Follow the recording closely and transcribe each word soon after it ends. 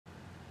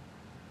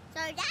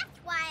that's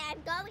why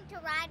I'm going to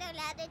write a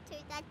letter to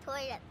the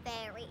toilet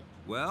fairy.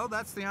 Well,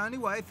 that's the only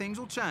way things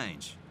will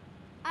change.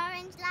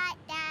 Orange light,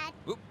 Dad.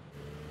 Oop.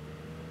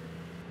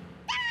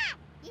 Dad!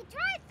 You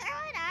drove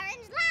through an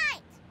orange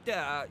light!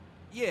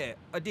 Yeah,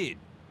 I did.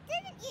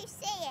 Didn't you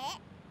see it?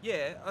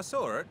 Yeah, I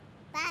saw it.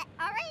 But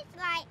orange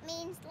light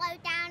means slow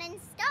down and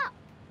stop.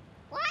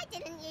 Why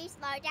didn't you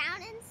slow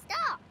down and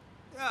stop?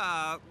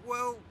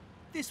 Well,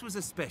 this was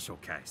a special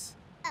case.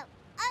 Oh,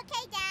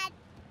 okay, Dad.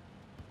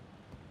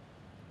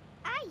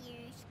 Are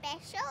you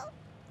special?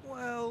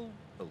 Well,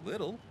 a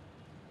little.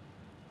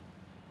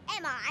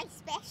 Am I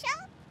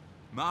special?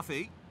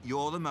 Muffy,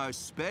 you're the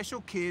most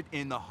special kid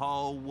in the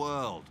whole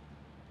world.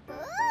 Ooh,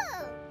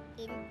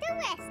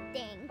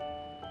 interesting.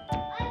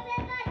 Open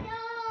the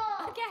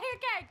door!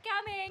 Okay,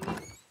 coming.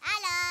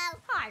 Hello.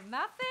 Hi,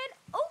 Muffin.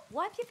 Oh,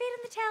 wipe your feet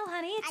on the towel,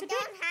 honey. It's I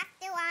don't have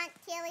to, Aunt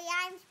Chilli.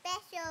 I'm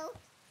special.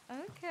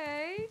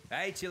 Okay.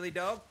 Hey, Chilli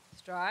Dog.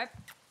 Stripe.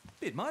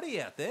 Bit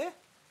muddy out there.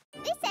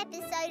 This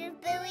episode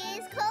of Bluey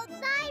is called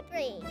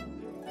Library.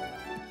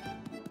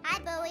 Hi,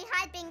 Bluey.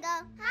 Hi, Bingo.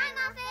 Hi,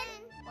 Muffin.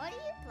 What are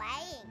you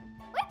playing?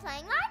 We're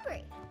playing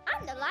Library.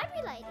 I'm the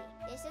library lady.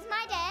 This is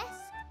my desk.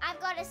 I've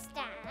got a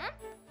stamp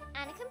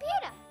and a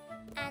computer.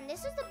 And this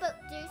is the book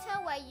duty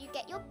where you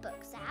get your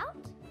books out.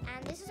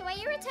 And this is where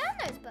you return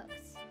those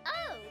books.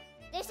 Oh,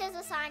 this is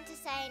a sign to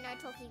say no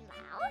talking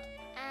loud.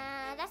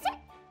 And that's it.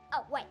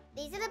 Oh, wait,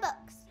 these are the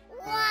books.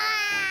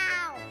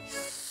 Wow!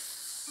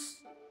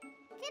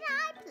 Can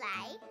I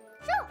play?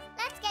 Sure,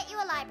 let's get you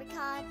a library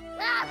card.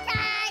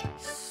 Okay!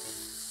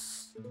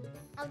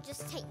 I'll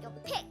just take your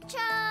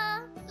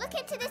picture. Look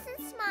into this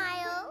and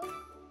smile.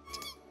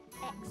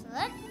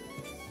 Excellent.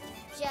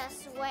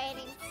 Just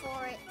waiting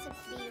for it to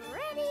be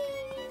ready.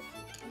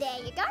 There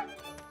you go.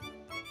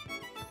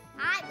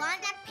 I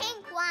want a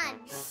pink one.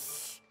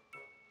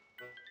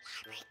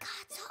 Library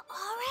cards are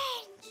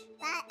orange.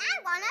 But I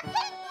want a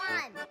pink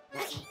one.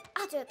 Okay,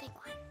 I'll do a pink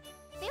one.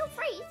 Feel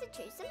free to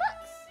choose some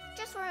books.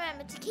 Just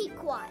remember to keep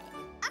quiet.